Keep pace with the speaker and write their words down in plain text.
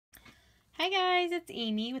Hi guys, it's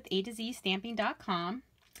Amy with A to Z Stamping.com,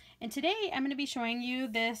 and today I'm going to be showing you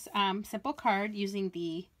this simple card using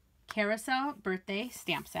the Carousel birthday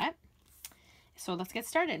stamp set. So let's get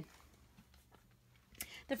started.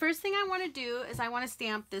 The first thing I want to do is I want to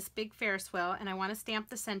stamp this big Ferris wheel, and I want to stamp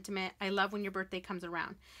the sentiment, "I love when your birthday comes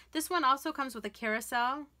around." This one also comes with a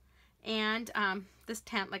carousel and this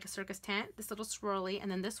tent, like a circus tent, this little swirly, and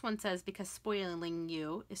then this one says, "Because spoiling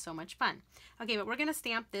you is so much fun." Okay, but we're going to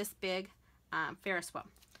stamp this big Ferris wheel.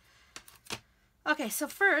 Okay, so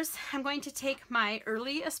first I'm going to take my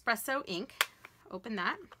early espresso ink, open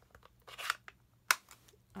that.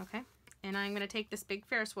 Okay, and I'm going to take this big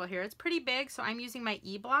Ferris wheel here. It's pretty big, so I'm using my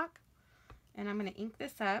E-block, and I'm going to ink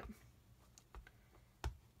this up.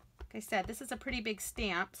 Like I said, this is a pretty big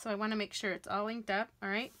stamp, so I want to make sure it's all inked up. All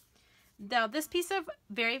right. Now, this piece of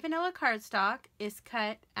very vanilla cardstock is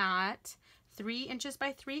cut at 3 inches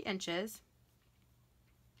by 3 inches.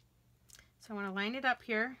 So I want to line it up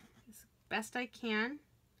here as best I can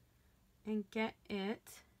and get it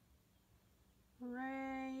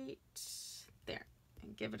right there.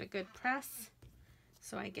 And give it a good press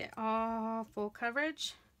so I get all full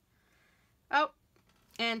coverage. Oh,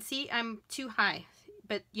 and see, I'm too high.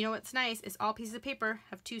 But you know what's nice is all pieces of paper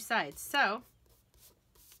have two sides. So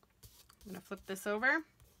I'm going to flip this over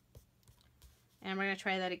and we're going to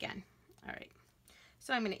try that again. All right.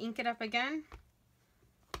 So I'm going to ink it up again.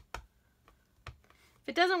 If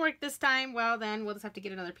it doesn't work this time, well, then we'll just have to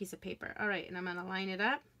get another piece of paper. All right, and I'm going to line it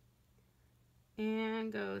up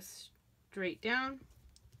and go straight down.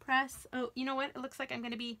 Press. Oh, you know what? It looks like I'm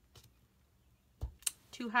going to be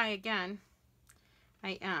too high again.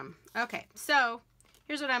 I am. Okay, so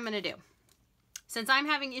here's what I'm going to do. Since I'm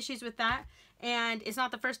having issues with that, and it's not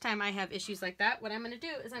the first time I have issues like that, what I'm going to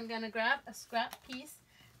do is I'm going to grab a scrap piece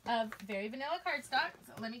of very vanilla cardstock.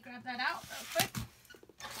 So let me grab that out real quick.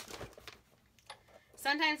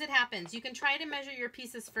 Sometimes it happens. You can try to measure your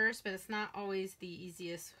pieces first, but it's not always the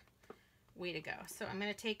easiest way to go. So I'm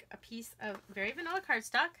going to take a piece of very vanilla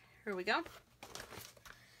cardstock. Here we go.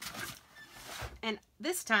 And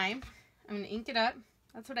this time, I'm going to ink it up.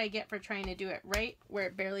 That's what I get for trying to do it right where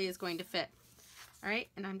it barely is going to fit. All right,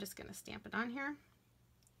 and I'm just going to stamp it on here.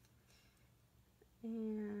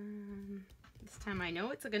 And this time I know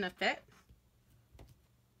it's going to fit.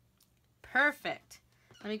 Perfect.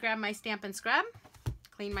 Let me grab my Stampin' Scrub.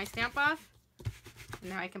 Clean my stamp off.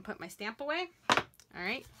 Now I can put my stamp away. All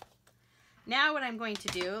right. Now what I'm going to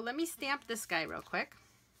do, let me stamp this guy real quick.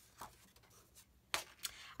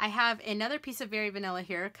 I have another piece of very vanilla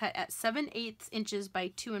here cut at 7/8 inches by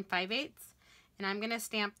 2 5/8. And I'm going to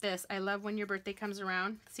stamp this, "I love when your birthday comes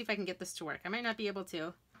around." Let's see if I can get this to work. I might not be able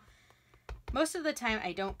to. Most of the time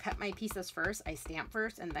I don't cut my pieces first. I stamp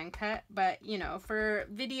first and then cut. But, you know, for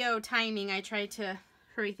video timing, I try to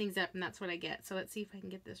hurry things up, and that's what I get. So let's see if I can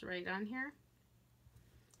get this right on here.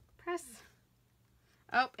 Press.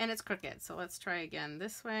 Oh, and it's crooked. So let's try again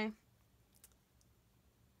this way.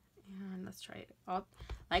 And let's try it.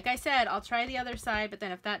 Like I said, I'll try the other side, but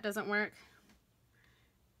then if that doesn't work.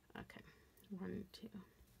 Okay. 1, 2,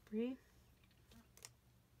 3.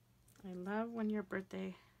 I love when your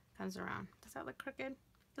birthday comes around. Does that look crooked?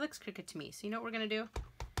 It looks crooked to me. So you know what we're going to do?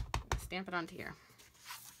 Stamp it onto here.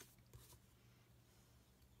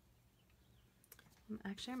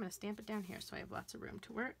 Actually, I'm going to stamp it down here so I have lots of room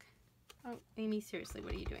to work. Oh, Amy, seriously,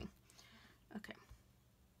 what are you doing? Okay.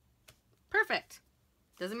 Perfect.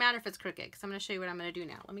 Doesn't matter if it's crooked because I'm going to show you what I'm going to do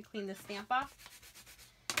now. Let me clean this stamp off.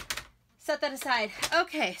 Set that aside.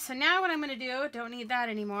 Okay, so now what I'm going to do, don't need that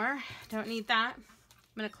anymore. Don't need that.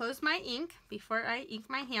 I'm going to close my ink before I ink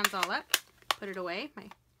my hands all up. Put it away.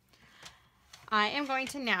 I am going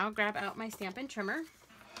to now grab out my Stampin' trimmer.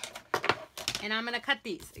 And I'm going to cut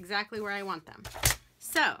these exactly where I want them.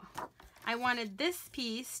 So, I wanted this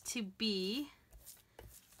piece to be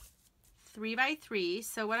 3 by 3.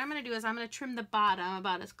 So what I'm going to do is I'm going to trim the bottom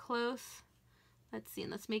about as close. Let's see,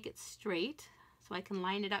 and let's make it straight so I can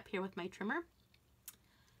line it up here with my trimmer.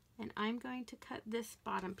 And I'm going to cut this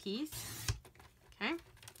bottom piece. Okay.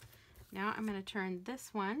 Now I'm going to turn this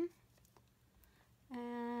one.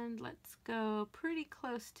 And let's go pretty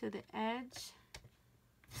close to the edge.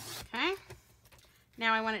 Okay.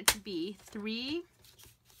 Now I want it to be 3.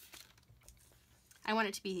 I want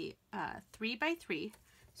it to be 3 by 3.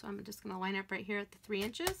 So I'm just going to line up right here at the 3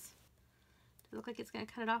 inches. Does it look like it's going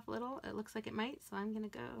to cut it off a little? It looks like it might. So I'm going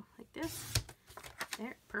to go like this.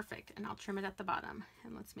 There, perfect. And I'll trim it at the bottom.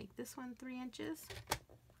 And let's make this one 3 inches.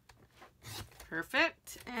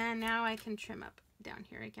 Perfect. And now I can trim up down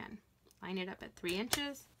here again. Line it up at 3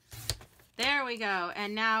 inches. There we go.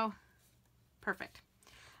 And now, perfect.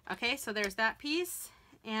 Okay, so there's that piece.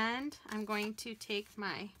 And I'm going to take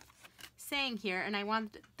my saying here, and I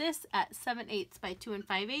want this at 7/8 by 2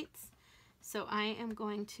 5/8. So I am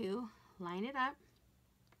going to line it up.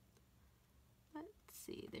 Let's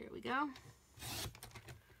see, there we go.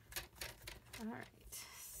 All right,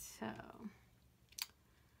 so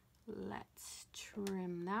let's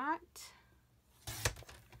trim that.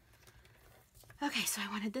 Okay, so I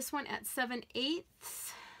wanted this one at 7/8.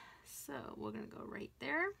 So we're gonna go right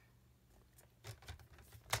there.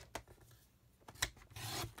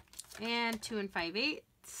 And 2 5/8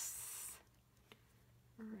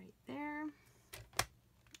 right there.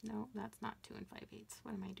 No, that's not 2 5/8.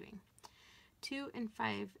 What am I doing? 2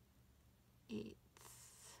 5/8 would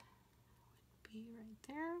be right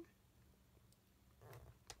there.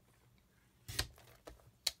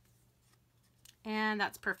 And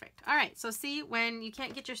that's perfect. All right, so see, when you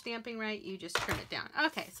can't get your stamping right, you just trim it down.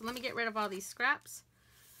 Okay, so let me get rid of all these scraps.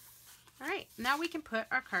 All right, now we can put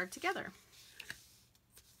our card together.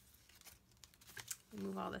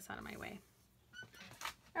 Move all this out of my way.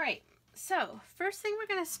 All right, so first thing we're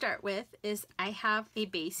going to start with is I have a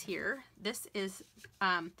base here. This is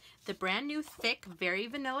the brand new thick, very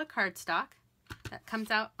vanilla cardstock that comes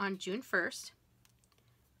out on June 1st.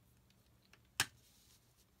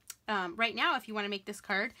 Right now, if you want to make this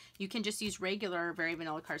card, you can just use regular very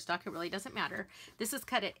vanilla cardstock. It really doesn't matter. This is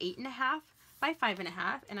cut at 8.5 by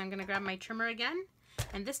 5.5, and I'm going to grab my trimmer again,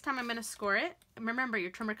 and this time I'm going to score it. Remember,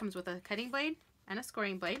 your trimmer comes with a cutting blade and a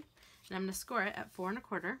scoring blade, and I'm going to score it at 4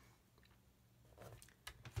 1/4.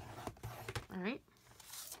 All right.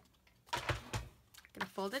 I'm going to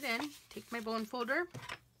fold it in, take my bone folder,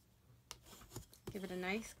 give it a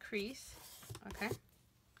nice crease. Okay.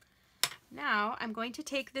 Now I'm going to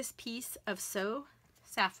take this piece of So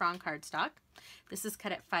Saffron cardstock. This is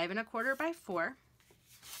cut at 5 1/4 by 4,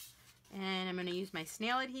 and I'm going to use my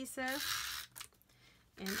snail adhesive,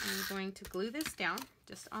 and I'm going to glue this down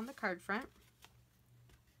just on the card front.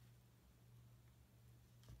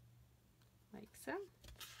 Like so.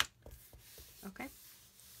 Okay.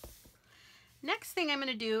 Next thing I'm going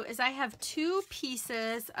to do is I have 2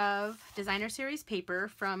 pieces of Designer Series paper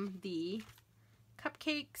from the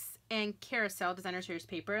Cupcakes and Carousel Designer Series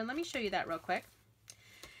paper, and let me show you that real quick.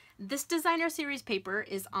 This Designer Series paper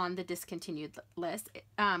is on the discontinued list,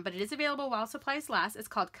 but it is available while supplies last. It's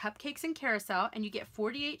called Cupcakes and Carousel, and you get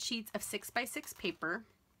 48 sheets of 6 by 6 paper.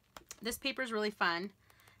 This paper is really fun.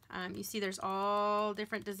 You see there's all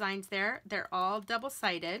different designs there. They're all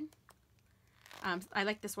double-sided. I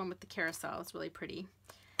like this one with the carousel. It's really pretty.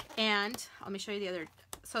 And let me show you the other.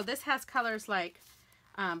 So this has colors like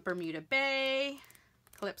Bermuda Bay,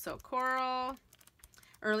 Calypso Coral,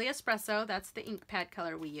 Early Espresso. That's the ink pad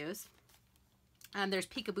color we use. There's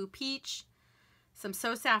Peekaboo Peach, some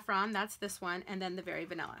So Saffron. That's this one. And then the Very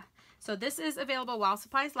Vanilla. So this is available while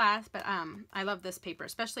supplies last, but I love this paper,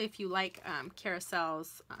 especially if you like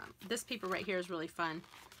carousels. This paper right here is really fun.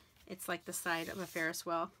 It's like the side of a Ferris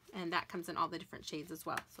wheel, and that comes in all the different shades as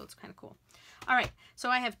well, so it's kind of cool. All right, so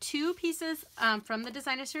I have 2 pieces from the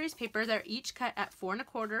Designer Series paper. They're each cut at 4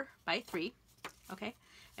 1/4 by 3, okay?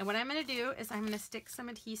 And what I'm going to do is I'm going to stick some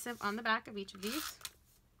adhesive on the back of each of these.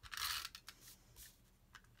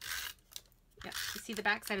 Yeah, you see the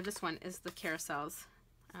back side of this one is the carousels.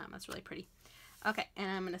 That's really pretty. Okay, and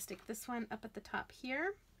I'm going to stick this one up at the top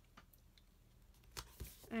here.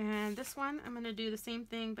 And this one, I'm going to do the same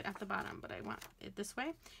thing, but at the bottom, but I want it this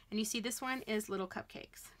way. And you see this one is little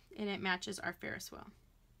cupcakes, and it matches our Ferris wheel.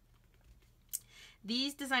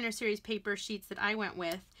 These Designer Series paper sheets that I went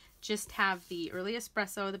with just have the Early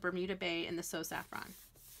Espresso, the Bermuda Bay, and the So Saffron.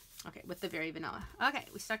 Okay, with the Very Vanilla. Okay,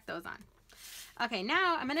 we stuck those on. Okay,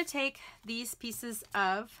 now I'm going to take these pieces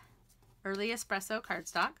of Early Espresso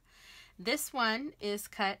cardstock. This one is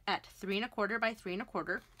cut at 3 1/4 by 3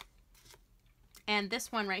 1/4. And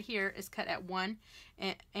this one right here is cut at 1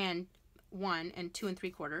 and 2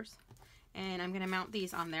 3/4. And I'm going to mount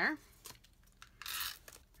these on there.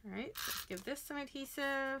 All right, so let's give this some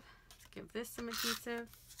adhesive. Let's give this some adhesive.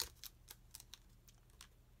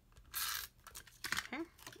 Okay,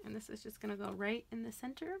 and this is just going to go right in the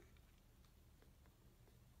center.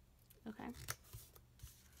 Okay.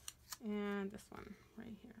 And this one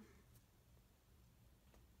right here.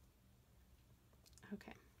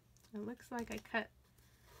 Okay. It looks like I cut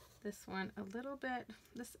this one a little bit.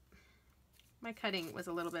 My cutting was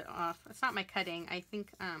a little bit off. It's not my cutting. I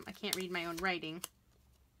think I can't read my own writing.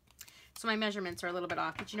 So my measurements are a little bit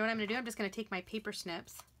off. But you know what I'm going to do? I'm just going to take my paper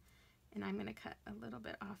snips and I'm going to cut a little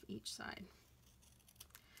bit off each side.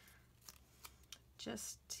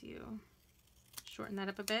 Just to shorten that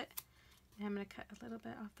up a bit. And I'm going to cut a little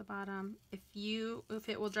bit off the bottom. If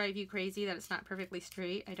it will drive you crazy that it's not perfectly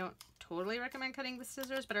straight, I don't totally recommend cutting with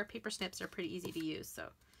scissors, but our paper snips are pretty easy to use. So,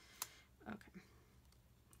 okay.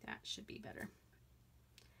 That should be better.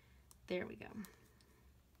 There we go.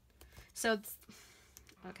 So,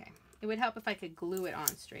 okay. It would help if I could glue it on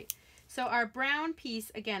straight. So our brown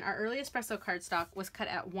piece, again, our early espresso cardstock was cut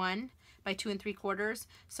at 1 by 2 3/4.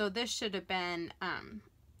 So this should have been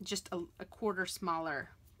just a quarter smaller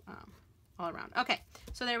all around. Okay,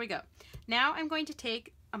 so there we go. Now I'm going to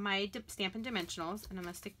take my Stampin' Dimensionals and I'm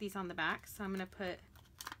going to stick these on the back. So I'm going to put,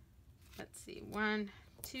 let's see, 1,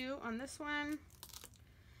 2 on this one.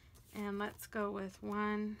 And let's go with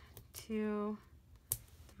 1, 2,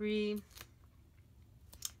 3,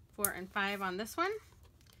 4, and 5 on this one.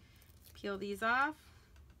 Peel these off.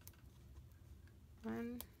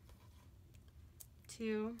 1,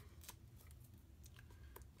 2,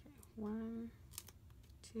 okay, 1,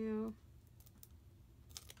 2,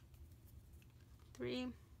 3.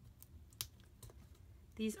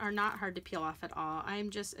 These are not hard to peel off at all.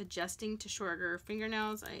 I'm just adjusting to shorter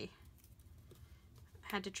fingernails. I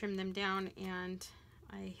had to trim them down and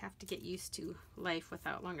I have to get used to life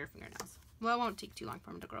without longer fingernails. Well, it won't take too long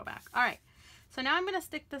for them to grow back. All right, so now I'm going to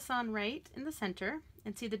stick this on right in the center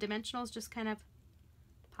and see the dimensionals just kind of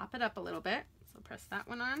pop it up a little bit. So press that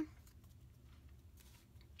one on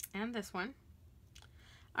and this one.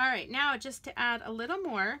 All right, now just to add a little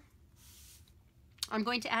more, I'm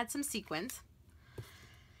going to add some sequins.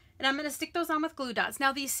 And I'm going to stick those on with glue dots.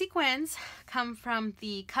 Now these sequins come from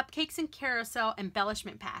the Cupcakes and Carousel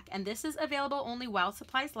embellishment pack. And this is available only while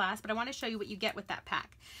supplies last, but I want to show you what you get with that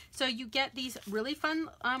pack. So you get these really fun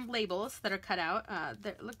labels that are cut out.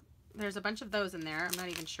 Look, there's a bunch of those in there. I'm not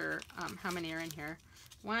even sure how many are in here.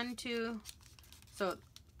 1, 2, so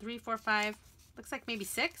 3, 4, 5, looks like maybe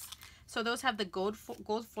 6. So those have the gold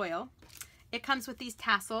foil. It comes with these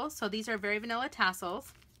tassels. So these are very vanilla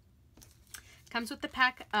tassels. Comes with the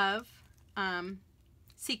pack of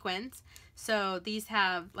sequins. So these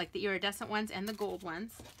have like the iridescent ones and the gold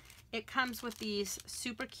ones. It comes with these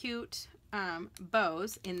super cute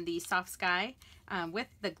bows in the soft sky with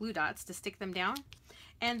the glue dots to stick them down.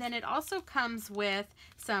 And then it also comes with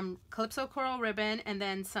some Calypso coral ribbon and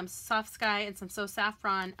then some soft sky and some So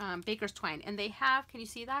Saffron baker's twine. And they have, can you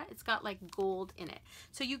see that? It's got like gold in it.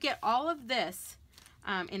 So you get all of this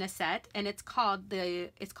in a set, and it's called the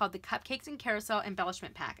Cupcakes and Carousel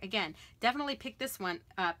embellishment pack. Again, definitely pick this one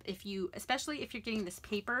up especially if you're getting this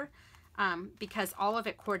paper, because all of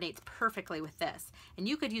it coordinates perfectly with this. And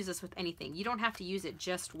you could use this with anything. You don't have to use it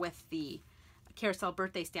just with the Carousel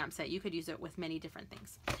birthday stamp set. You could use it with many different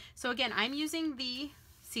things. So again, I'm using the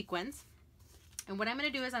sequins, and what I'm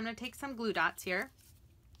going to do is I'm going to take some glue dots here,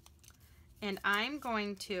 and I'm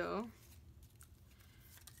going to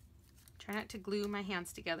try not to glue my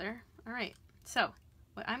hands together. All right, so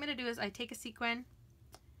what I'm going to do is I take a sequin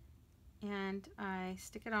and I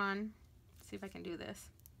stick it on. Let's see if I can do this.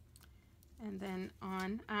 And then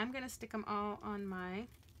I'm going to stick them all on my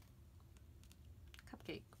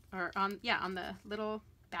cupcake, or on the little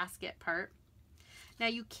basket part. Now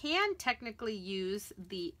you can technically use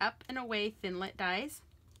the Up and Away Thinlit dies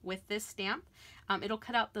with this stamp. It'll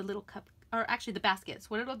cut out the little cup, or actually the baskets.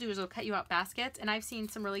 What it'll do is it'll cut you out baskets, and I've seen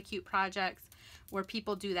some really cute projects where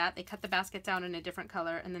people do that. They cut the baskets out in a different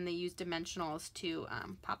color and then they use dimensionals to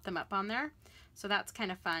pop them up on there. So that's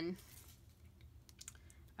kind of fun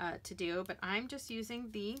to do, but I'm just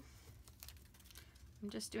using I'm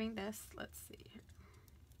just doing this. Let's see here.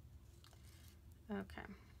 Okay.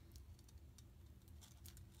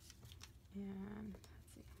 And let's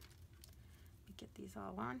see. Let me get these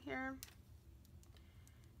all on here.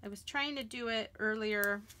 I was trying to do it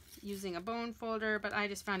earlier using a bone folder, but I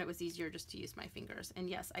just found it was easier just to use my fingers. And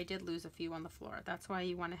yes, I did lose a few on the floor. That's why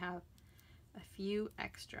you want to have a few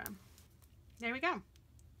extra. There we go.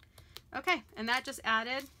 Okay, and that just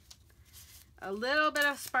added a little bit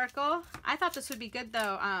of sparkle. I thought this would be good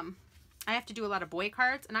though. I have to do a lot of boy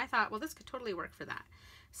cards, and I thought, well, this could totally work for that.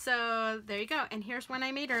 So there you go. And here's one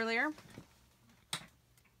I made earlier.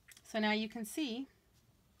 So now you can see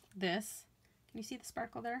this. Can you see the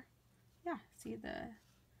sparkle there? Yeah, see the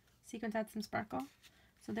sequins had some sparkle.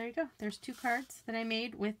 So there you go. There's 2 cards that I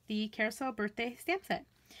made with the Carousel birthday stamp set.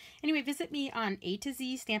 Anyway, visit me on A to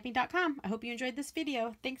Z Stamping.com. I hope you enjoyed this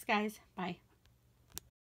video. Thanks, guys. Bye.